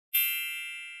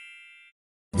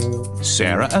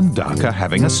Sarah and Duck are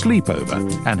having a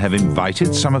sleepover and have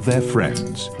invited some of their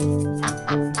friends.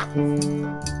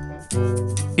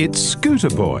 It's Scooter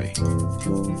Boy.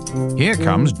 Here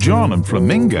comes John and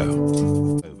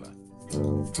Flamingo.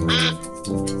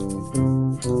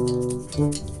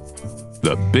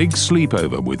 The big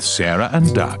sleepover with Sarah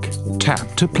and Duck.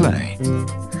 Tap to play.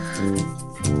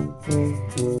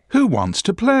 Who wants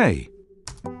to play?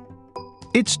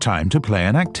 It's time to play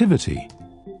an activity.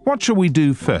 What shall we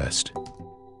do first?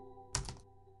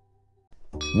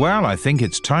 Well, I think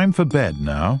it's time for bed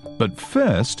now, but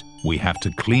first we have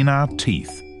to clean our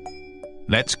teeth.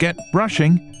 Let's get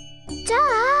brushing.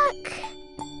 Duck!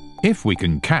 If we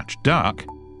can catch Duck.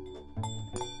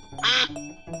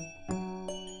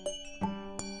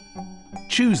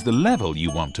 Choose the level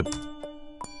you want to.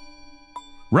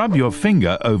 Rub your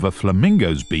finger over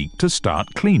Flamingo's beak to start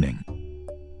cleaning.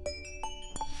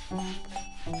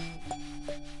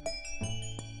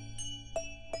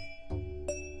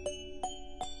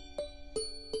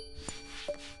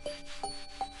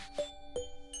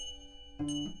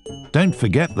 Don't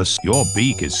forget your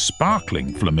beak is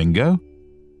sparkling, Flamingo.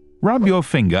 Rub your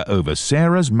finger over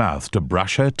Sarah's mouth to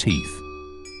brush her teeth.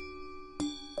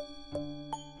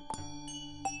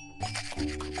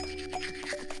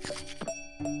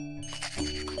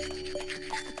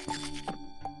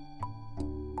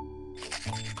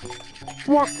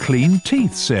 What clean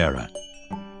teeth, Sarah!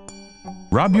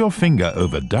 Rub your finger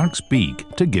over Duck's beak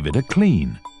to give it a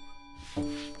clean.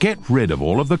 Get rid of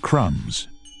all of the crumbs.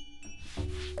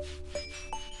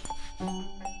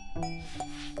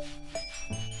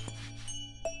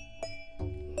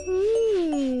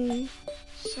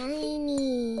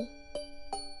 Shiny.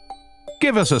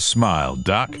 Give us a smile,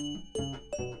 Duck.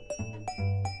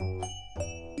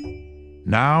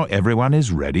 Now everyone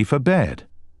is ready for bed.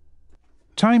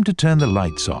 Time to turn the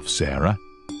lights off, Sarah.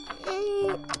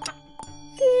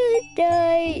 Good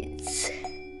night.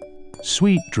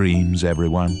 Sweet dreams,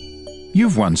 everyone.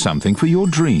 You've won something for your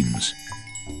dreams.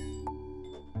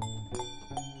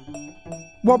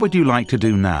 What would you like to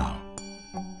do now?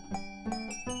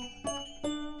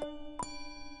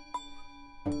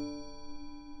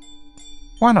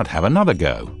 Why not have another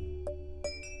go?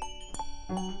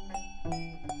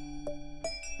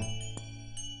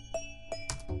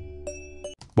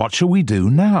 What shall we do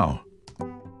now?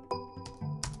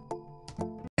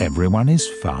 Everyone is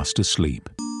fast asleep.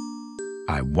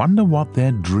 I wonder what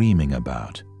they're dreaming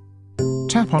about.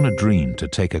 Tap on a dream to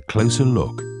take a closer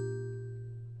look.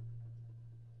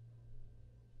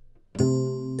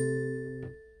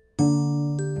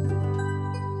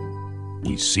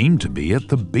 We seem to be at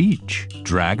the beach.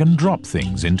 Drag and drop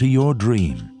things into your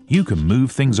dream. You can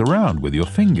move things around with your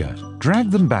finger.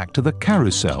 Drag them back to the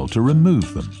carousel to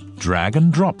remove them. Drag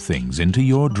and drop things into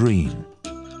your dream.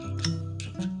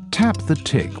 Tap the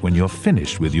tick when you're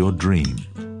finished with your dream.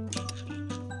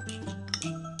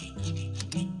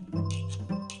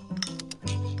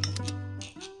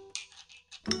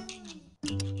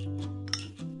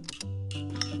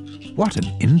 What an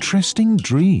interesting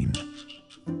dream!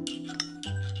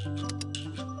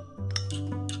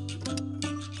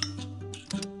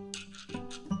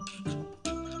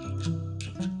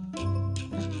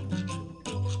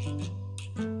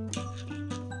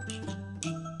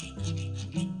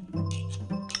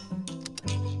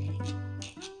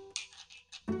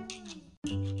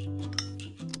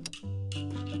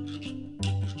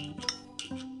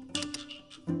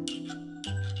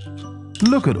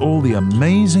 Look at all the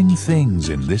amazing things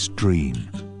in this dream.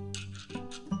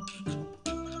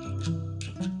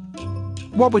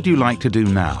 What would you like to do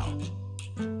now?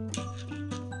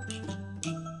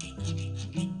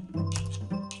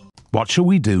 What shall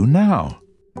we do now?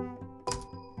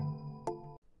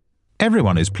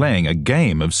 Everyone is playing a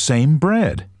game of same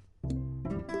bread.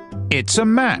 It's a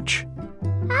match.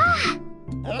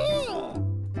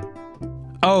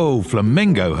 Oh,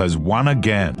 Flamingo has won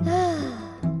again.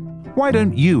 Why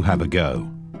don't you have a go?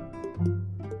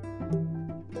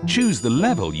 Choose the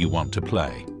level you want to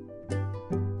play.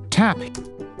 Tap.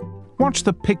 Watch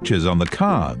the pictures on the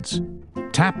cards.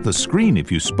 Tap the screen if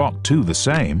you spot two the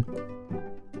same.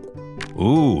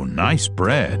 Ooh, nice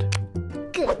bread.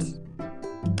 Good.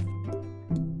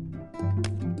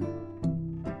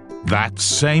 That's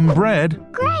same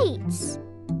bread. Great.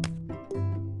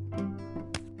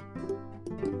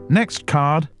 Next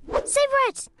card. Same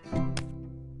bread.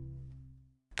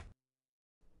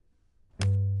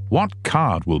 What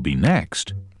card will be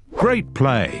next? Great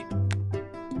play!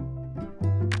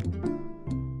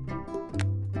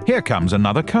 Here comes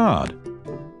another card.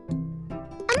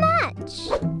 A match.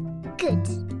 Good.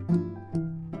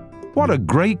 What a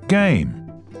great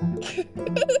game!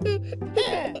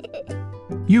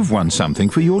 You've won something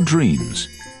for your dreams.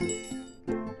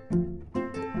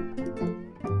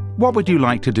 What would you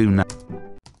like to do now?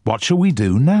 What shall we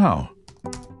do now?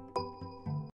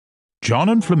 John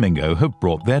and Flamingo have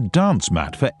brought their dance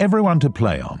mat for everyone to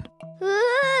play on.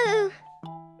 Whoa.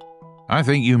 I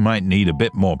think you might need a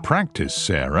bit more practice,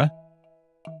 Sarah.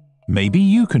 Maybe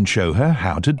you can show her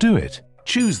how to do it.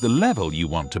 Choose the level you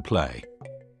want to play.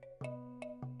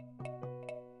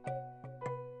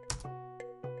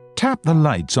 Tap the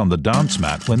lights on the dance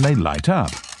mat when they light up.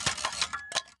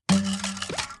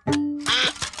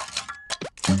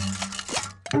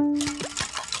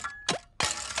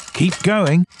 Keep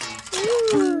going.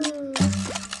 Ooh.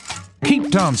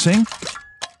 Keep dancing.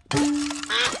 Woo.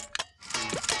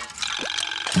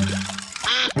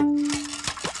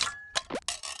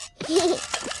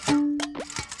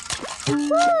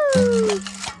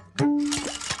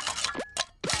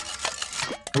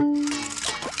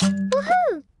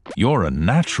 Woohoo. You're a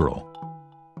natural.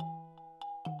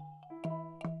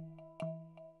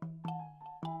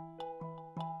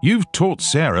 You've taught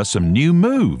Sarah some new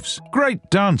moves.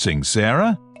 Great dancing,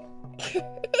 Sarah.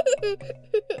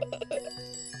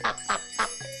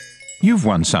 You've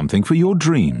won something for your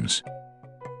dreams.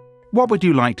 What would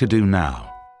you like to do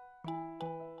now?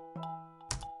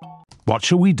 What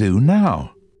shall we do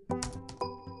now?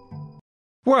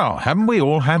 Well, haven't we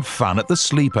all had fun at the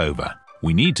sleepover?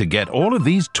 We need to get all of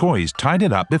these toys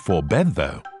tidied up before bed,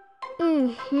 though.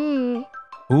 Mm-hmm.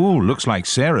 Ooh, looks like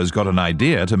Sarah's got an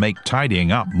idea to make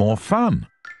tidying up more fun.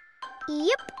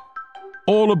 Yep.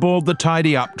 All aboard the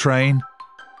tidy up train.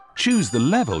 Choose the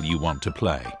level you want to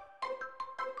play.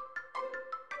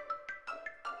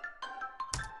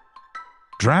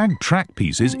 Drag track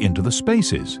pieces into the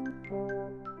spaces.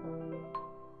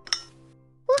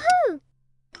 Woohoo.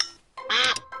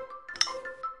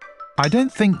 I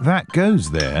don't think that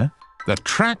goes there. The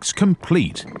track's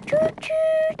complete.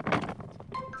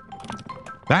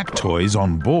 That toy's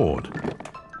on board.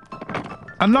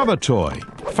 Another toy.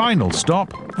 Final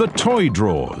stop, the toy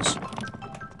drawers.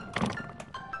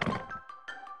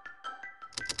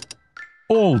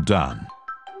 All done.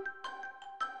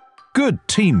 Good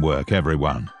teamwork,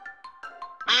 everyone.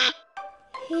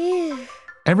 Phew.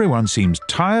 Everyone seems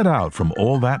tired out from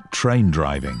all that train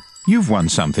driving. You've won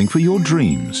something for your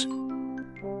dreams.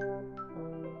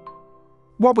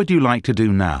 What would you like to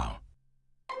do now?